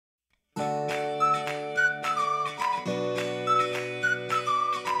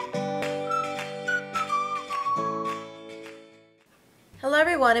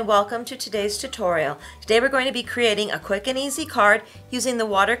everyone, and welcome to today's tutorial. Today we're going to be creating a quick and easy card using the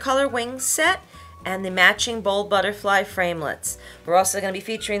watercolor wings set and the matching bold butterfly framelets. We're also going to be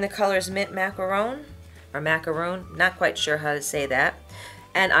featuring the colors Mint Macaron, or Macaroon, not quite sure how to say that,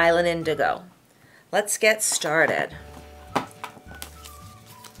 and Island Indigo. Let's get started.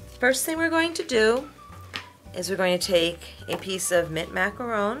 First thing we're going to do is we're going to take a piece of Mint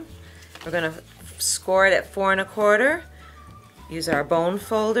Macaron. We're going to score it at 4 1/4. Use our bone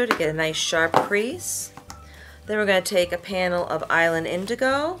folder to get a nice sharp crease. Then we're going to take a panel of Island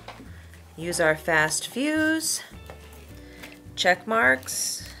Indigo, use our fast fuse, check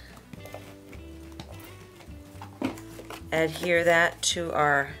marks, adhere that to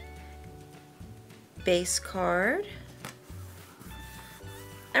our base card,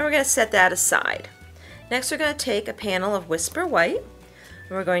 and we're going to set that aside. Next we're going to take a panel of Whisper White,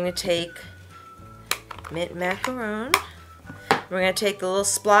 and we're going to take Mint Macaron. We're going to take the little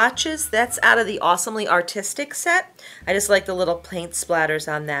splotches. That's out of the Awesomely Artistic set. I just like the little paint splatters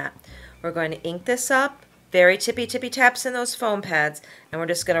on that. We're going to ink this up, very tippy taps in those foam pads, and we're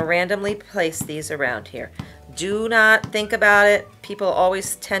just going to randomly place these around here. Do not think about it. People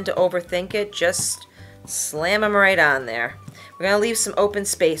always tend to overthink it. Just slam them right on there. We're going to leave some open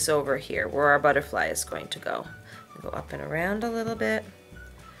space over here where our butterfly is going to go. Go up and around a little bit.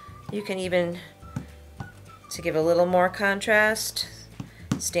 You can even, to give a little more contrast,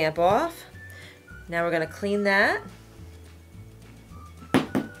 stamp off. Now we're going to clean that.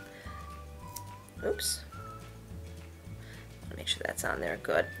 Oops. Make sure that's on there.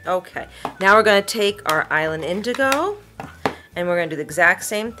 Good. Okay. Now we're going to take our Island Indigo and we're going to do the exact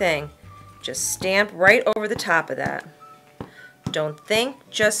same thing. Just stamp right over the top of that. Don't think,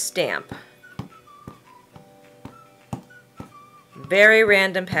 just stamp. Very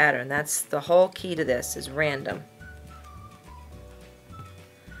random pattern. That's the whole key to this, is random.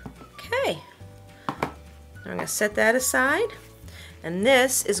 Okay. I'm going to set that aside, and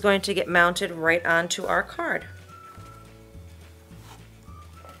this is going to get mounted right onto our card.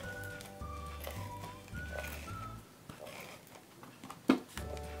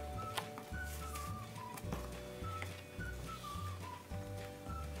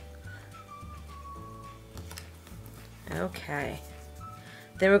 Okay.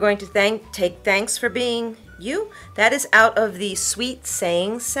 Then we're going to take Thanks for Being You. That is out of the Sweet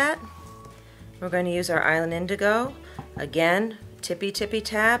Sayings set. We're going to use our Island Indigo. Again, tippy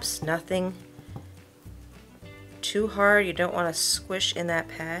taps, nothing too hard. You don't want to squish in that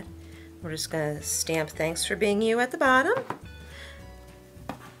pad. We're just going to stamp Thanks for Being You at the bottom.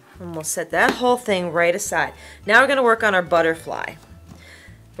 And we'll set that whole thing right aside. Now we're going to work on our butterfly.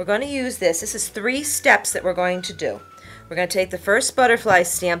 We're going to use this. This is 3 steps that we're going to do. We're going to take the first butterfly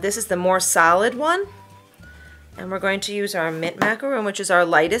stamp. This is the more solid one. And we're going to use our Mint Macaron, which is our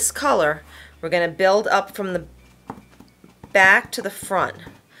lightest color. We're going to build up from the back to the front.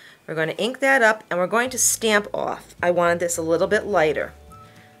 We're going to ink that up and we're going to stamp off. I wanted this a little bit lighter.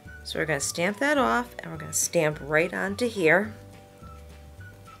 So we're going to stamp that off and we're going to stamp right onto here.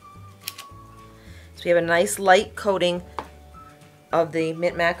 So we have a nice light coating of the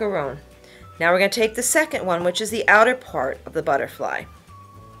Mint Macaron. Now we're going to take the second one, which is the outer part of the butterfly.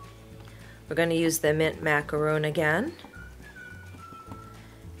 We're going to use the Mint Macaron again,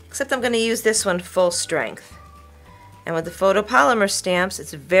 except I'm going to use this one full strength. And with the photopolymer stamps,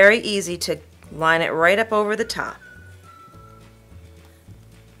 it's very easy to line it right up over the top.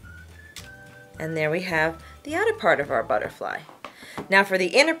 And there we have the outer part of our butterfly. Now for the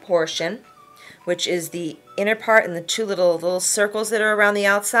inner portion, which is the inner part and the 2 little circles that are around the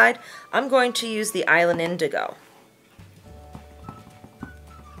outside, I'm going to use the Island Indigo.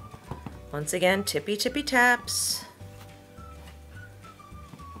 Once again, tippy taps.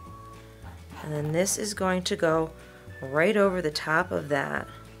 And then this is going to go right over the top of that.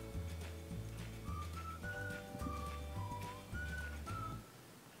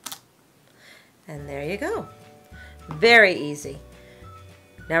 And there you go. Very easy.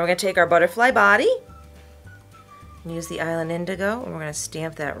 Now we're going to take our butterfly body and use the Island Indigo, and we're going to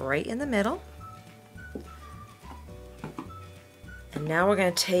stamp that right in the middle. And now we're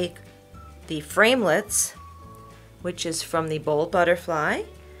going to take the framelets, which is from the bold butterfly,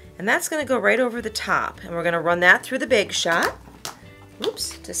 and that's going to go right over the top. And we're going to run that through the Big Shot.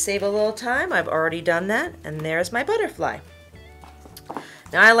 Oops, to save a little time, I've already done that, and there's my butterfly.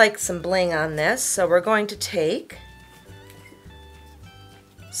 Now I like some bling on this, so we're going to take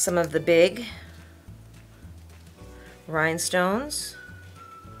some of the big rhinestones,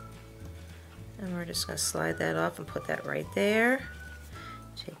 and we're just going to slide that off and put that right there.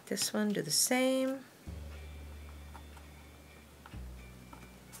 Take this one, do the same.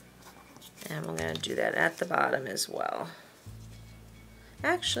 And we're going to do that at the bottom as well.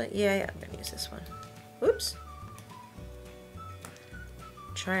 Actually, yeah, I'm going to use this one. Oops.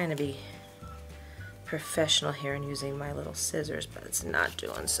 Trying to be professional here and using my little scissors, but it's not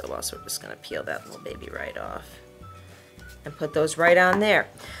doing so well, so we're just going to peel that little baby right off and put those right on there.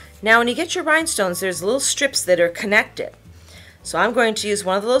 Now when you get your rhinestones, there's little strips that are connected. So I'm going to use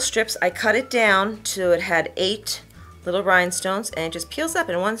one of the little strips. I cut it down to it had 8 little rhinestones, and it just peels up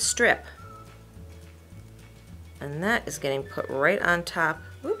in one strip. And that is getting put right on top,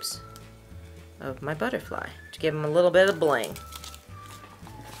 oops, of my butterfly to give them a little bit of bling.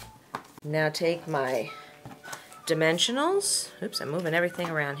 Now take my dimensionals. Oops, I'm moving everything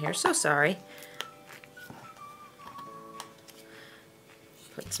around here, so sorry.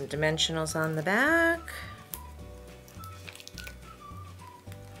 Put some dimensionals on the back.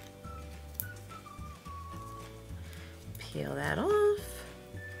 Peel that off.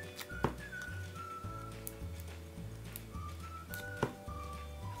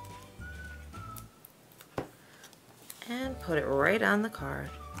 And put it right on the card.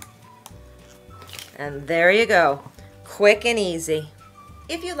 And there you go. Quick and easy.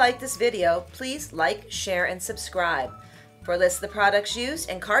 If you like this video, please like, share, and subscribe. For a list of the products used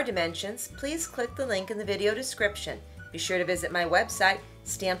and card dimensions, please click the link in the video description. Be sure to visit my website,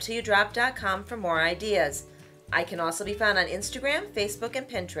 stamptillyouDrop.com, for more ideas. I can also be found on Instagram, Facebook, and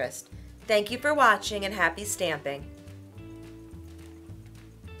Pinterest. Thank you for watching, and happy stamping!